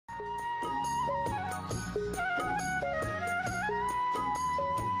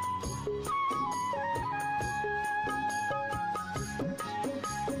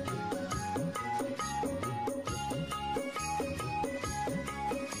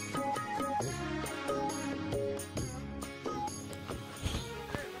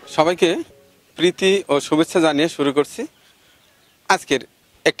সবাইকে প্রীতি ও শুভেচ্ছা জানিয়ে শুরু করছি আজকের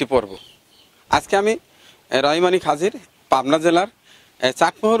একটি পর্ব। আজকে আমি রহিমানিক হাজির পাবনা জেলার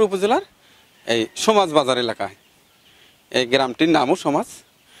চাটমোহর উপজেলার এই সমাজ বাজার এলাকায়। এই গ্রামটির নামও সমাজ।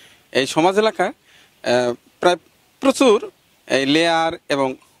 এই সমাজ এলাকায় প্রায় প্রচুর এই লেয়ার এবং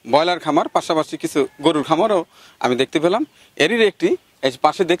ব্রয়লার খামার, পাশাপাশি কিছু গরুর খামারও আমি দেখতে পেলাম। এরই একটি এই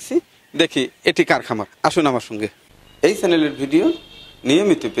পাশে দেখি এটি কার খামার। আসুন আমার সঙ্গে। এই চ্যানেলের ভিডিও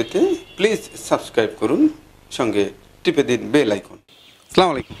নিয়মিত পেতে প্লিজ সাবস্ক্রাইব করুন, সঙ্গে টিপে দিন বেল আইকন।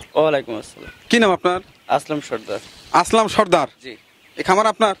 আসসালামু আলাইকুম। ওয়ালাইকুম আসসালাম। কি নাম আপনার? আসলাম সর্দার। আসলাম সর্দার। জি। এই খামার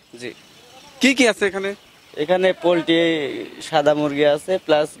আপনার? জি। কি আছে এখানে? এখানে পোল্ট্রি, সাদা মুরগি আছে,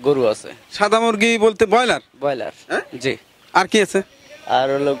 প্লাস গরু আছে। সাদা মুরগি বলতে ব্রয়লার? ব্রয়লার। জি। আর কি আছে? আর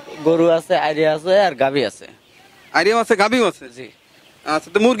হলো গরু আছে, আইডিয়া আছে, আর গাভী আছে। আইডিয়া আছে, গাভীও আছে? জি। আচ্ছা,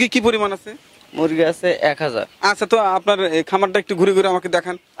 তো মুরগি কি পরিমাণ আছে? মুরগি আছে 1000। আচ্ছা, তো আপনার এই খামারটা একটু ঘুরে ঘুরে আমাকে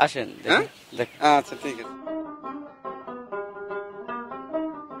দেখান। আসেন দেখেন। আচ্ছা, ঠিক আছে।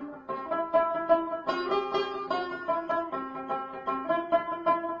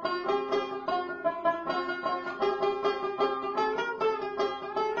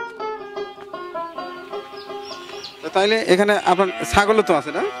 তাইলে এখানে আপনার ছাগলও তো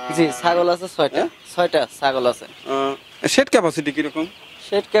আছে না? জি, ছাগল আছে 6টা ছাগল আছে। শেড ক্যাপাসিটি কিরকম?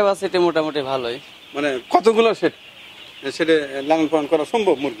 শেড ক্যাপাসিটি মোটামুটি ভালোই। মানে কতগুলো শেডে লালন পালন করা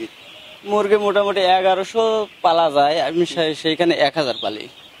সম্ভব মুরগি? মুরগি মোটামুটি 1100 পালা যায়, আমি সেইখানে 1000 পালি।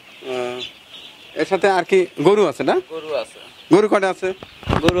 এর সাথে আর কি গরু আছে না? গরু আছে। গরু কয়টা আছে?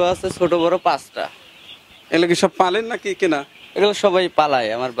 গরু আছে ছোট বড় 5টা। এগুলো কি সব পালেন নাকি কেনা? এগুলো সবাই পালায়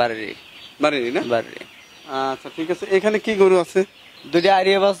আমার বাড়িরই। বাড়িরই না? বাড়িরই। আচ্ছা, ঠিক আছে। এখানে কি গরু আছে? 2টা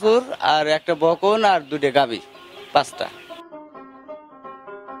আরিয়া বাছুর, আর একটা বকন, আর 2টা গাভী, 5টা।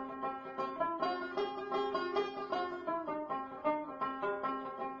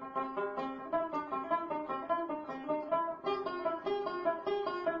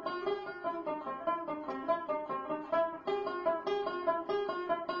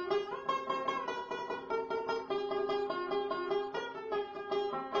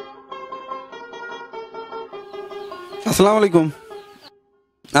 আসসালামু আলাইকুম।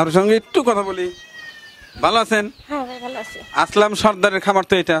 আপনার সঙ্গে একটু কথা বলি। ভালো আছেন? হ্যাঁ ভাই, ভালো আছি। আসলাম সর্দারের খামার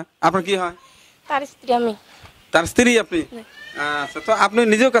তো এটা। আপনার কি হয়? তার স্ত্রী আমি। তার স্ত্রী আপনি? আচ্ছা, তো আপনি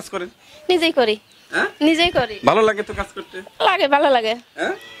নিজেও কাজ করেন? নিজেই করি। হ্যাঁ, নিজেই করি। ভালো লাগে তো কাজ করতে? লাগে, ভালো লাগে।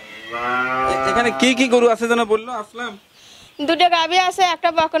 হ্যাঁ। এখানে কি কি গরু আছে যেন বললো আসলাম? 2টা গাভী আছে, একটা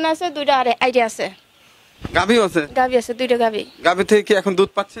বকন আছে, 2টা আইডিয়া আছে। গাভীও আছে? গাভী আছে, 2টা গাভী। গাভী থেকে কি এখন দুধ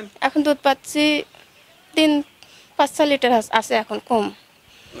পাচ্ছেন? এখন দুধ পাচ্ছি 3-5 লিটার আছে, এখন কম।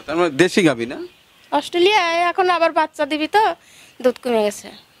 তার মানে দেশি গাভী না? অস্ট্রেলিয়ায় এখন আবার বাচ্চা দিবি তো দুধ কমে গেছে।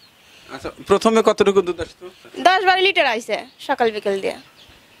 আচ্ছা, প্রথমে কতটুকু দুধ আসতো? 10-12 লিটার আইছে সকাল বিকেল দিয়ে।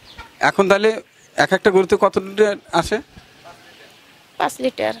 এখন তাহলে একটা গরুতে কত লিটার আসে? 5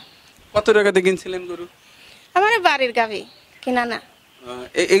 লিটার। কত টাকা দিয়ে কিনছিলেন গরু? আমার বাড়ির গাভী, কিনা না।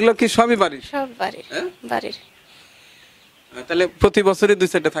 এগুলো কি সবই বাড়ির? সব বাড়ির। বাড়ির। তাহলে প্রতি বছরই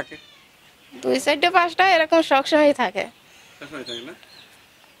 2-4টা থাকে? 2-4-5টা এরকম সবসময় থাকে।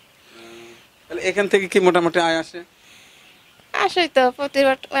 তাহলে এখান থেকে কি মোটামুটি আয় আসে? আসেই তো,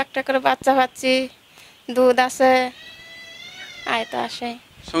 প্রতিবার একটা করে বাচ্চা পাচ্ছি, দুধ আছে, আয় তো আসে।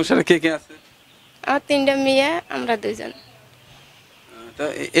 সংসারে কে কে আছে? আমার 3টা মেয়ে, আমরা 2জন।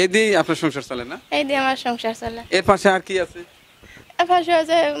 এই দিয়ে আপনার সংসার চলে না? এই দিয়ে আমার সংসার চলে। এর পাশে আর কি আছে? এর পাশে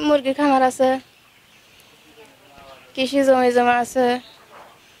আছে মুরগি খামার আছে, কৃষি জমা আছে,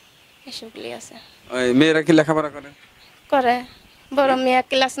 এসবগুলি আছে। ওই মেয়েরা কি লেখাপড়া করে? করে। বড় মেয়ে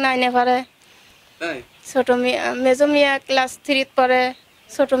ক্লাস 9-এ পড়ে, ছোট মেজো মেয়ে ক্লাস 3 পড়ে,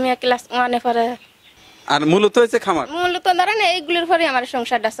 ছোট মেয়ে ক্লাস 1-এ পড়ে। আর মূলত হচ্ছে খামার? মূলত ধরেন এইগুলির পরে আমার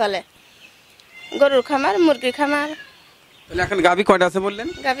সংসারটা চলে। গরুর খামার, মুরগির খামার। তাহলে এখন গাভী কয়টা আছে বললেন?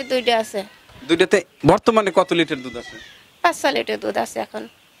 গাভী 2টা আছে। 2টাতে বর্তমানে কত লিটার দুধ আছে? 5-6 লিটার দুধ আছে এখন।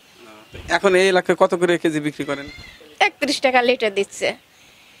 এখন এই এলাকায় কত করে কেজি বিক্রি করেন? 31 টাকা লিটার দিচ্ছে।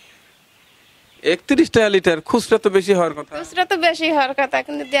 31 টাকা লিটার? খুচরা তো বেশি হওয়ার কথা। খুচরা তো বেশি হওয়ার কথা,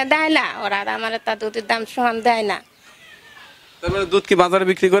 কিন্তু দেয় না ওরা। আমার তা দুধের দাম সমান দেয় না। তার মানে দুধ কি বাজারে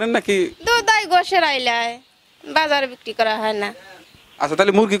বিক্রি করেন নাকি? দুধ আই গোশের আইলায়, বাজারে বিক্রি করা হয় না। আচ্ছা,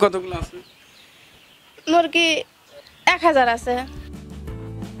 তাহলে মুরগি কতগুলো আছে? মুরগি 1000 আছে।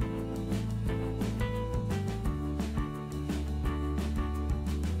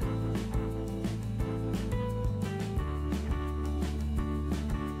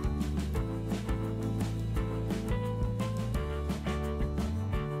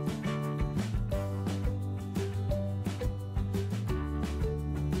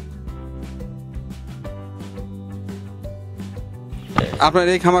 আপনার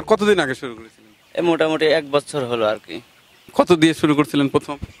এই খামার কতদিন আগে শুরু করেছিলেন? মোটামুটি 1 বছর হলো আর কি। কত দিয়ে শুরু করছিলেন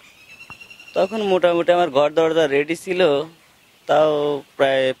প্রথম? তখন মোটামুটি আমার ঘর দরজা রেডি ছিল, তাও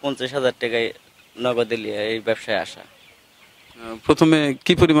প্রায় 50,000 টাকায় নগদে নিয়ে এই ব্যবসায় আসা। প্রথমে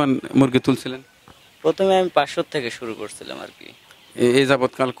কি পরিমাণ মুরগি তুলছিলেন? প্রথমে আমি 500 থেকে শুরু করছিলাম আর কি। এই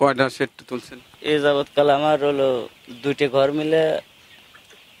যাবৎকাল কয়টা সেট তুলছেন? এই যাবৎকাল আমার হলো 2টে ঘর মিলে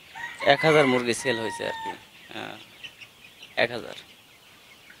 1000 মুরগি সেল হয়েছে আর কি। 1000,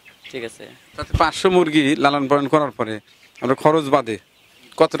 ঠিক আছে। তাতে 500 মুরগি লালন পালন করার পরে আপনার খরচ বাদে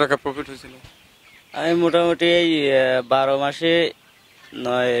কত টাকা প্রফিট হয়েছিল? আমি মোটামুটি এই 12 মাসে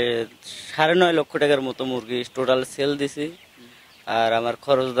 9.5 লক্ষ টাকার মতো মুরগি টোটাল সেল দিছি। আর আমার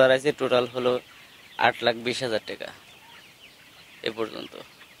খরচ দাঁড়াইছে টোটাল হলো 8,20,000 টাকা এ পর্যন্ত।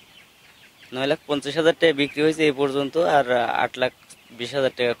 9,50,000 টাকা বিক্রি হয়েছে এই পর্যন্ত, আর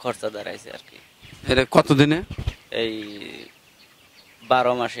 8,20,000 টাকা খরচা দাঁড়াইছে আর কি। এটা কত দিনে? এই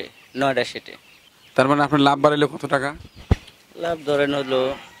 12 মাসে 9টা সেটে। তার মানে আপনার লাভ বাড়াইলে কত টাকা? লাভ ধরেন হলো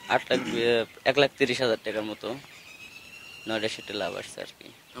 1,30,000 টাকার মতো 9টা সেটে লাভ আসছে আর কি।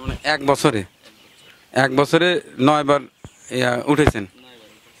 মানে এক বছরে 9 বার উঠেছেন,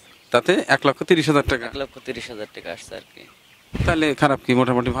 তাতে 1,30,000 টাকা। 1,30,000 টাকা আসছে আর কি। তাহলে খারাপ কি?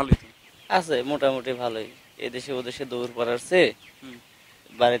 মোটামুটি ভালোই তো আছে, মোটামুটি ভালোই। এদেশে ওদেশে দৌড় পড়ার চেয়ে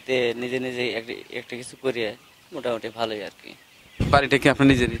বাড়িতে নিজে নিজে একটা কিছু করিয়ে মোটামুটি ভালোই আর কি। বাড়িটা কি আপনার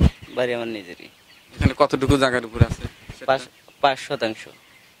নিজেরই? বাড়ি আমার নিজেরই। এখানে কতটুকু জায়গার উপর আছে? 5%।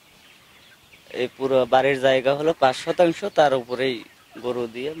 এই পুরো বাড়ির জায়গা হলো 5%, তার উপরেই গরু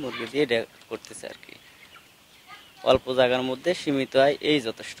দিয়ে মুরগি দিয়ে এটা করতেছে আর কি। অল্প জায়গার মধ্যে সীমিত আয়, এই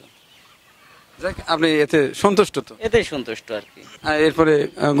যথেষ্ট। যাক, আপনি এতে সন্তুষ্ট তো? এতেই সন্তুষ্ট আর কি। এরপরে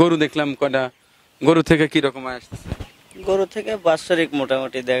গরু দেখলাম কয়টা, গরু থেকে কি রকম আয় আসতেছে? গরু থেকে বাৎসরিক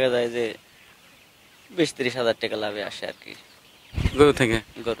মোটামুটি দেখা যায় যে 20-30,000 টাকা লাভে আসে আর কি। গরু থেকে?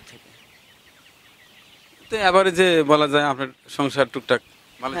 গরু থেকে। তো এবারে যে বলা যায় আপনার সংসার টুকটাক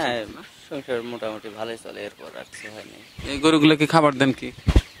ভালো? হ্যাঁ, সংসার মোটামুটি ভালোই চলে, এরপর আর কিছু হয়নি। এই গরুগুলো কি খাবার দেন কি?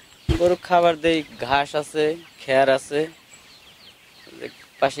 গরু খাবার দেই, ঘাস আছে, খেয়ার আছে,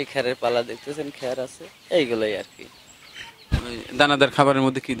 পাশে খেয়ারের পালা দেখতেছেন, খেয়ার আছে, এইগুলোই আর কি। দানাদার খাবারের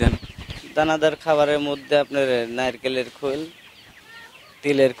মধ্যে কি দেন? দানাদার খাবারের মধ্যে আপনার নারকেলের খোল,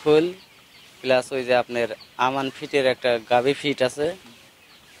 তিলের খোল, প্লাস ওই যে আপনার আমান ফিটের একটা গাভী ফিট আছে,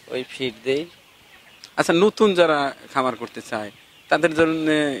 ওই ফিট দেই। আচ্ছা, নতুন যারা খামার করতে চায় তাদের জন্য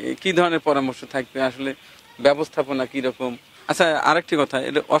কি ধরনের পরামর্শ থাকবে? আসলে ব্যবস্থাপনা কি রকম? আচ্ছা, আরেকটি কথা,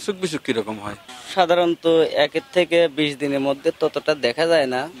 এটা অসুখ বিসুখ কি রকম হয়? সাধারণত 1 থেকে 20 দিনের মধ্যে ততটা দেখা যায়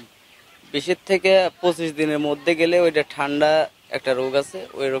না। 20 থেকে 25 দিনের মধ্যে গেলে ওইটা ঠান্ডা একটা রোগ আছে,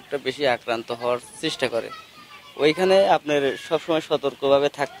 ওই রোগটা বেশি আক্রান্ত হওয়ার চেষ্টা করে। ওইখানে আপনার সবসময় সতর্কভাবে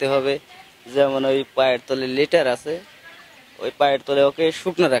থাকতে হবে। যেমন ওই পায়ের তলে লিটার আছে, ওই পায়ের তলে ওকে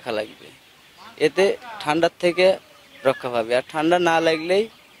শুকনো রাখা লাগবে, এতে ঠান্ডার থেকে রক্ষা পাবে। আর ঠান্ডা না লাগলেই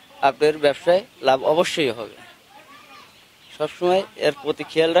আপনার ব্যবসায় লাভ অবশ্যই হবে। সবসময় এর প্রতি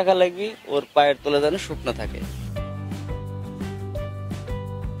খেয়াল রাখা লাগবে, ওর পায়ের তলে যেন শুকনো থাকে।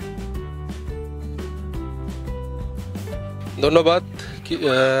 ধন্যবাদ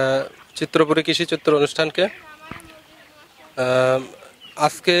চিত্রপুরী কৃষিচিত্র অনুষ্ঠানকে।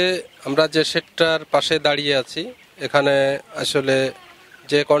 আজকে আমরা যে শেডটার পাশে দাঁড়িয়ে আছি, এখানে আসলে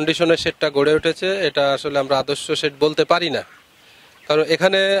যে কন্ডিশনে শেডটা গড়ে উঠেছে, এটা আসলে আমরা আদর্শ শেড বলতে পারি না। কারণ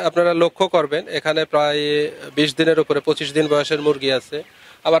এখানে আপনারা লক্ষ্য করবেন, এখানে প্রায় 20 দিনের উপরে 25 দিন বয়সের মুরগি আছে।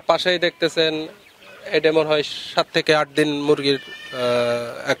 আবার পাশেই দেখতেছেন এটা মনে হয় 7 থেকে 8 দিন মুরগির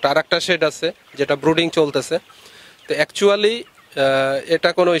আরেকটা শেড আছে, যেটা ব্রুডিং চলতেছে। তো অ্যাকচুয়ালি এটা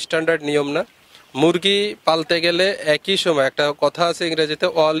কোনো স্ট্যান্ডার্ড নিয়ম না। মুরগি পালতে গেলে একই সময়, একটা কথা আছে ইংরেজিতে,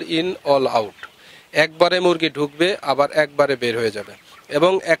 অল ইন অল আউট। একবারে মুরগি ঢুকবে, আবার একবারে বের হয়ে যাবে।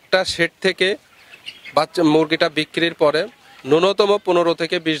 এবং একটা শেড থেকে মুরগিটা বিক্রির পরে ন্যূনতম 15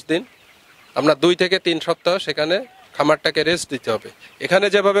 থেকে 20 দিন, আমরা 2 থেকে 3 সপ্তাহ সেখানে খামারটাকে রেস্ট দিতে হবে। এখানে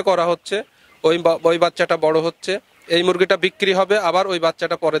যেভাবে করা হচ্ছে, ওই বাচ্চাটা বড় হচ্ছে, এই মুরগিটা বিক্রি হবে, আবার ওই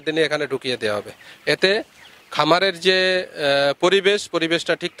বাচ্চাটা পরের দিনে এখানে ঢুকিয়ে দেওয়া হবে। এতে খামারের যে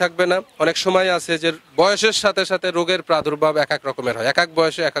পরিবেশটা ঠিক থাকবে না। অনেক সময় আছে যে বয়সের সাথে সাথে রোগের প্রাদুর্ভাব এক এক রকমের হয়, এক এক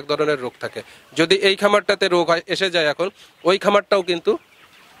বয়সে এক এক ধরনের রোগ থাকে। যদি এই খামারটাতে রোগ এসে যায় এখন, ওই খামারটাও কিন্তু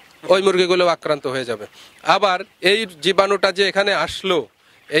ওই মুরগিগুলো আক্রান্ত হয়ে যাবে। আবার এই জীবাণুটা যে এখানে আসলো,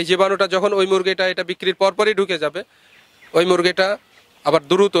 এই জীবাণুটা যখন ওই মুরগিটা এটা বিক্রির পরপরই ঢুকে যাবে, ওই মুরগিটা আবার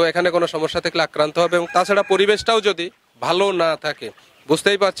দ্রুত এখানে কোনো সমস্যা থাকলে আক্রান্ত হবে। এবং তাছাড়া পরিবেশটাও যদি ভালো না থাকে,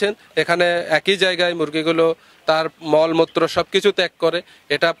 বুঝতেই পারছেন, এখানে একই জায়গায় মুরগিগুলো তার মলমূত্র সবকিছু ত্যাগ করে,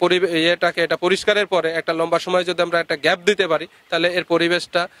 এটা পরিষ্কারের পরে একটা লম্বা সময় যদি আমরা একটা গ্যাপ দিতে পারি, তাহলে এর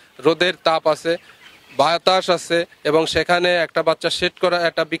পরিবেশটা, রোদের তাপ আছে, বাতাস আছে এবং সেখানে একটা বাচ্চা সেট করা,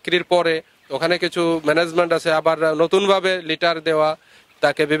 একটা বিক্রির পরে ওখানে কিছু ম্যানেজমেন্ট আছে, আবার নতুনভাবে লিটার দেওয়া,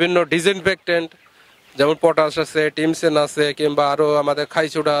 তাকে বিভিন্ন ডিসইনফেক্টেন্ট যেমন পটাশ আছে, টিমসেন আছে, কিংবা আরও আমাদের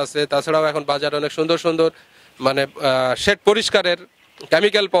খাইচুডা আছে। তাছাড়াও এখন বাজারে অনেক সুন্দর সুন্দর মানে শেড পরিষ্কারের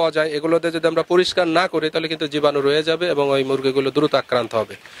কেমিক্যাল পাওয়া যায়। এগুলোতে যদি আমরা পরিষ্কার না করি তাহলে কিন্তু জীবাণু রয়ে যাবে এবং ওই মুরগিগুলো দ্রুত আক্রান্ত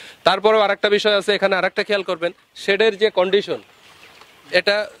হবে। তারপরেও আরেকটা বিষয় আছে, এখানে আরেকটা খেয়াল করবেন, শেডের যে কন্ডিশন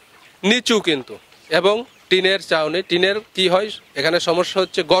এটা নিচু কিন্তু, এবং টিনের চাউনি। টিনের কি হয়, এখানে সমস্যা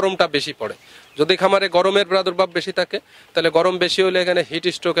হচ্ছে গরমটা বেশি পড়ে। যদি খামারে গরমের প্রাদুর্ভাব বেশি থাকে তাহলে গরম বেশি হলে এখানে হিট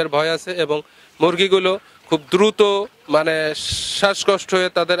স্ট্রোকের ভয় আছে এবং মুরগিগুলো খুব দ্রুত মানে শ্বাসকষ্ট হয়ে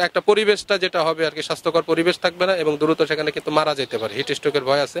তাদের একটা পরিবেশটা যেটা হবে আর কি, স্বাস্থ্যকর পরিবেশ থাকবে না এবং দ্রুত সেখানে কিন্তু মারা যেতে পারে, হিট স্ট্রোকের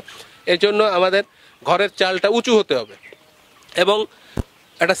ভয় আছে। এই জন্য আমাদের ঘরের চালটা উঁচু হতে হবে এবং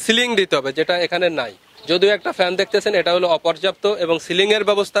একটা সিলিং দিতে হবে, যেটা এখানে নাই। যদিও একটা ফ্যান দেখতেছেন, এটা হলো অপর্যাপ্ত এবং সিলিংয়ের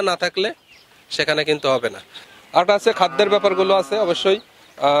ব্যবস্থা না থাকলে সেখানে কিন্তু হবে না। আর আছে খাদ্যের ব্যাপারগুলো আছে, অবশ্যই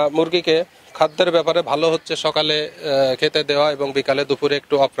মুরগিকে খাদ্যের ব্যাপারে ভালো হচ্ছে সকালে খেতে দেওয়া এবং বিকালে দুপুরে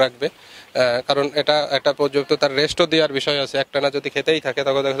একটু অফ রাখবে, কারণ এটা একটা পর্যন্ত তার রেস্টও দেওয়ার বিষয় আছে। একটানা যদি খেতেই থাকে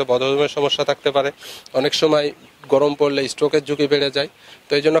তখন দেখা যাচ্ছে বদহজমের সমস্যা থাকতে পারে, অনেক সময় গরম পড়লে স্ট্রোকের ঝুঁকি বেড়ে যায়।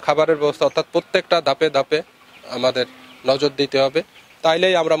 তো এই জন্য খাবারের ব্যবস্থা অর্থাৎ প্রত্যেকটা ধাপে ধাপে আমাদের নজর দিতে হবে,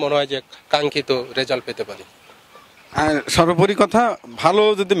 তাইলেই আমরা মনে হয় যে কাঙ্ক্ষিত রেজাল্ট পেতে পারি। আর সর্বোপরি কথা, ভালো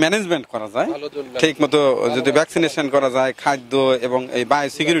যদি ম্যানেজমেন্ট করা যায়, ঠিক মতো যদি ভ্যাকসিনেশন করা যায়, খাদ্য এবং এই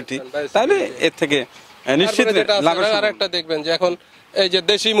বায়োসিকিউরিটি, তাহলে এর থেকে নিশ্চিত লাভ। আর একটা দেখবেন যে এখন এই যে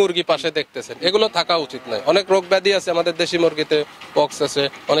দেশি মুরগি পাশে দেখতেছেন, এগুলো থাকা উচিত নয়। অনেক রোগ ব্যাধি আছে আমাদের দেশি মুরগিতে, পক্স আছে,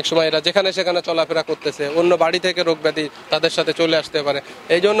 অনেক সময় এরা যেখানে সেখানে চলাফেরা করতেছে, অন্য বাড়ি থেকে রোগ ব্যাধি তাদের সাথে চলে আসতে পারে।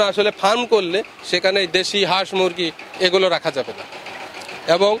 এই জন্য আসলে ফার্ম করলে সেখানে দেশি হাঁস মুরগি এগুলো রাখা যাবে না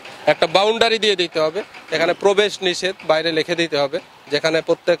এবং একটা বাউন্ডারি দিয়ে দিতে হবে, এখানে প্রবেশ নিষেধ বাইরে লিখে দিতে হবে, যেখানে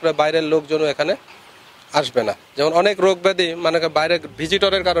প্রত্যেকটা বাইরের লোকজন এখানে আসবে না। যেমন অনেক রোগ ব্যাধি মানে বাইরে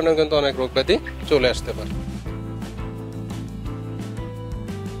ভিজিটরের কারণে কিন্তু অনেক রোগ ব্যাধি চলে আসতে পারে।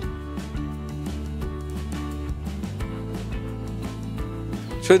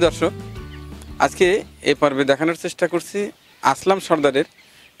 দর্শক, আজকে এই পর্বে দেখানোর চেষ্টা করছি আসলাম সর্দারের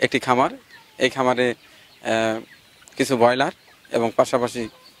একটি খামার। এই খামারে কিছু ব্রয়লার এবং পাশাপাশি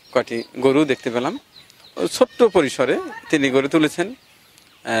কয়টি গরু দেখতে পেলাম। ছোট্ট পরিসরে তিনি গড়ে তুলেছেন,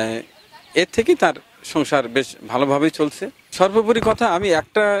 এর থেকেই তার সংসার বেশ ভালোভাবেই চলছে। সর্বোপরি কথা, আমি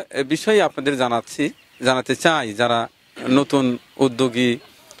একটা বিষয় আপনাদের জানাতে চাই, যারা নতুন উদ্যোগী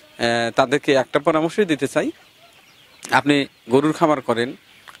তাদেরকে একটা পরামর্শই দিতে চাই। আপনি গরুর খামার করেন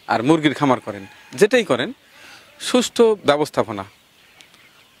আর মুরগির খামার করেন, যেটাই করেন, সুষ্ঠু ব্যবস্থাপনা।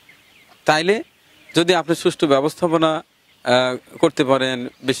 তাইলে যদি আপনি সুষ্ঠু ব্যবস্থাপনা করতে পারেন,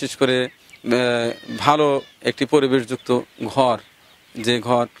 বিশেষ করে ভালো একটি পরিবেশযুক্ত ঘর, যে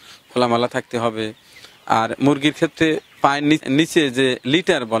ঘর খোলামেলা থাকতে হবে। আর মুরগির ক্ষেত্রে পায়ের নিচে যে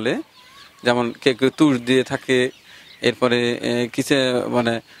লিটার বলে, যেমন কেউ কেউ তুষ দিয়ে থাকে, এরপরে কিছু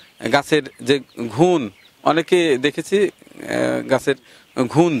মানে গাছের যে ঘুন, অনেকে দেখেছি গাছের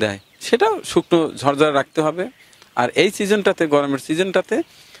ঘুন দেয়, সেটাও শুকনো ঝরঝরা রাখতে হবে। আর এই সিজনটাতে, গরমের সিজনটাতে,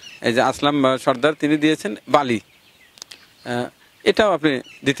 এই যে আসলাম সর্দার তিনি দিয়েছেন বালি, এটাও আপনি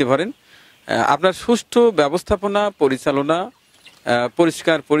দিতে পারেন। আপনার সুষ্ঠু ব্যবস্থাপনা, পরিচালনা,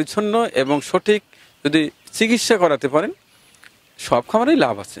 পরিষ্কার পরিচ্ছন্ন এবং সঠিক যদি চিকিৎসা করাতে পারেন, সব খামারেই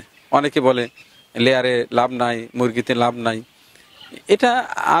লাভ আছে। অনেকে বলে লেয়ারে লাভ নাই, মুরগিতে লাভ নাই। এটা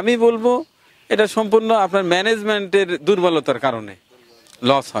আমি বলবো এটা সম্পূর্ণ আপনার ম্যানেজমেন্টের দুর্বলতার কারণে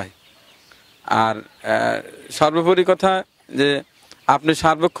লস হয়। আর সর্বোপরি কথা যে আপনি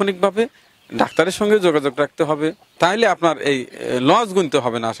সার্বক্ষণিকভাবে ডাক্তারের সঙ্গে যোগাযোগ রাখতে হবে, তাহলে আপনার এই লস গুনতে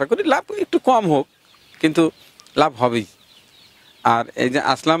হবে না। আশা করি লাভ একটু কম হোক, কিন্তু লাভ হবেই। আর এই যে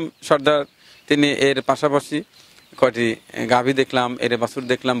আসলাম সর্দার, তিনি এর পাশাপাশি কয়টি গাভী দেখলাম, এর বাছুর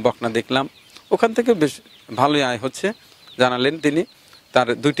দেখলাম, বকনা দেখলাম, ওখান থেকে বেশ ভালোই আয় হচ্ছে জানালেন তিনি। তার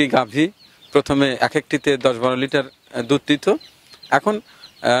দুটি গাভী প্রথমে এক একটিতে 10-12 লিটার দুধ দিত, এখন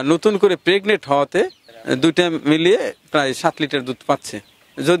নতুন করে প্রেগনেন্ট হওয়াতে দুইটা মিলিয়ে প্রায় 7 লিটার দুধ পাচ্ছে।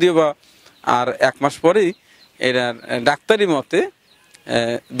 যদিও বা আর 1 মাস পরেই এরা ডাক্তারি মতে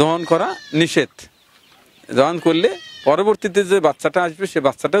দহন করা নিষেধ। দহন করলে পরবর্তীতে যে বাচ্চাটা আসবে সে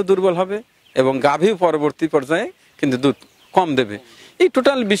বাচ্চাটাও দুর্বল হবে এবং গাভীও পরবর্তী পর্যায়ে কিন্তু দুধ কম দেবে। এই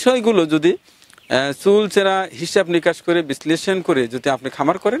টোটাল বিষয়গুলো যদি চুলচেরা হিসাব নিকাশ করে বিশ্লেষণ করে যদি আপনি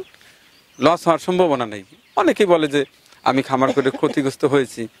খামার করেন, লস হওয়ার সম্ভাবনা নেই। অনেকেই বলে যে আমি খামার করে ক্ষতিগ্রস্ত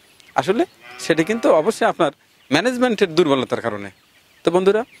হয়েছি, আসলে সেটা কিন্তু অবশ্যই আপনার ম্যানেজমেন্টের দুর্বলতার কারণে। তো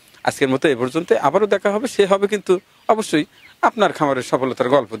বন্ধুরা, আজকের মতো এ পর্যন্ত, আবারও দেখা হবে, সে হবে কিন্তু অবশ্যই আপনার খামারের সফলতার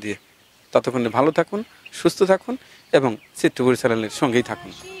গল্প দিয়ে। ততক্ষণে ভালো থাকুন, সুস্থ থাকুন এবং চিত্রপুরী চ্যানেলের সঙ্গেই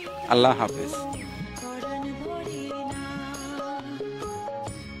থাকুন। আল্লাহ হাফেজ।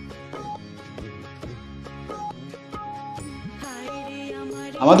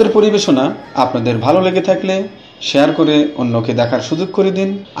 আমাদের পরিবেশনা আপনাদের ভালো লেগে থাকলে শেয়ার করে অন্যকে দেখার সুযোগ করে দিন।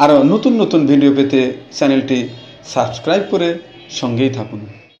 আরও নতুন নতুন ভিডিও পেতে চ্যানেলটি সাবস্ক্রাইব করে সঙ্গেই থাকুন।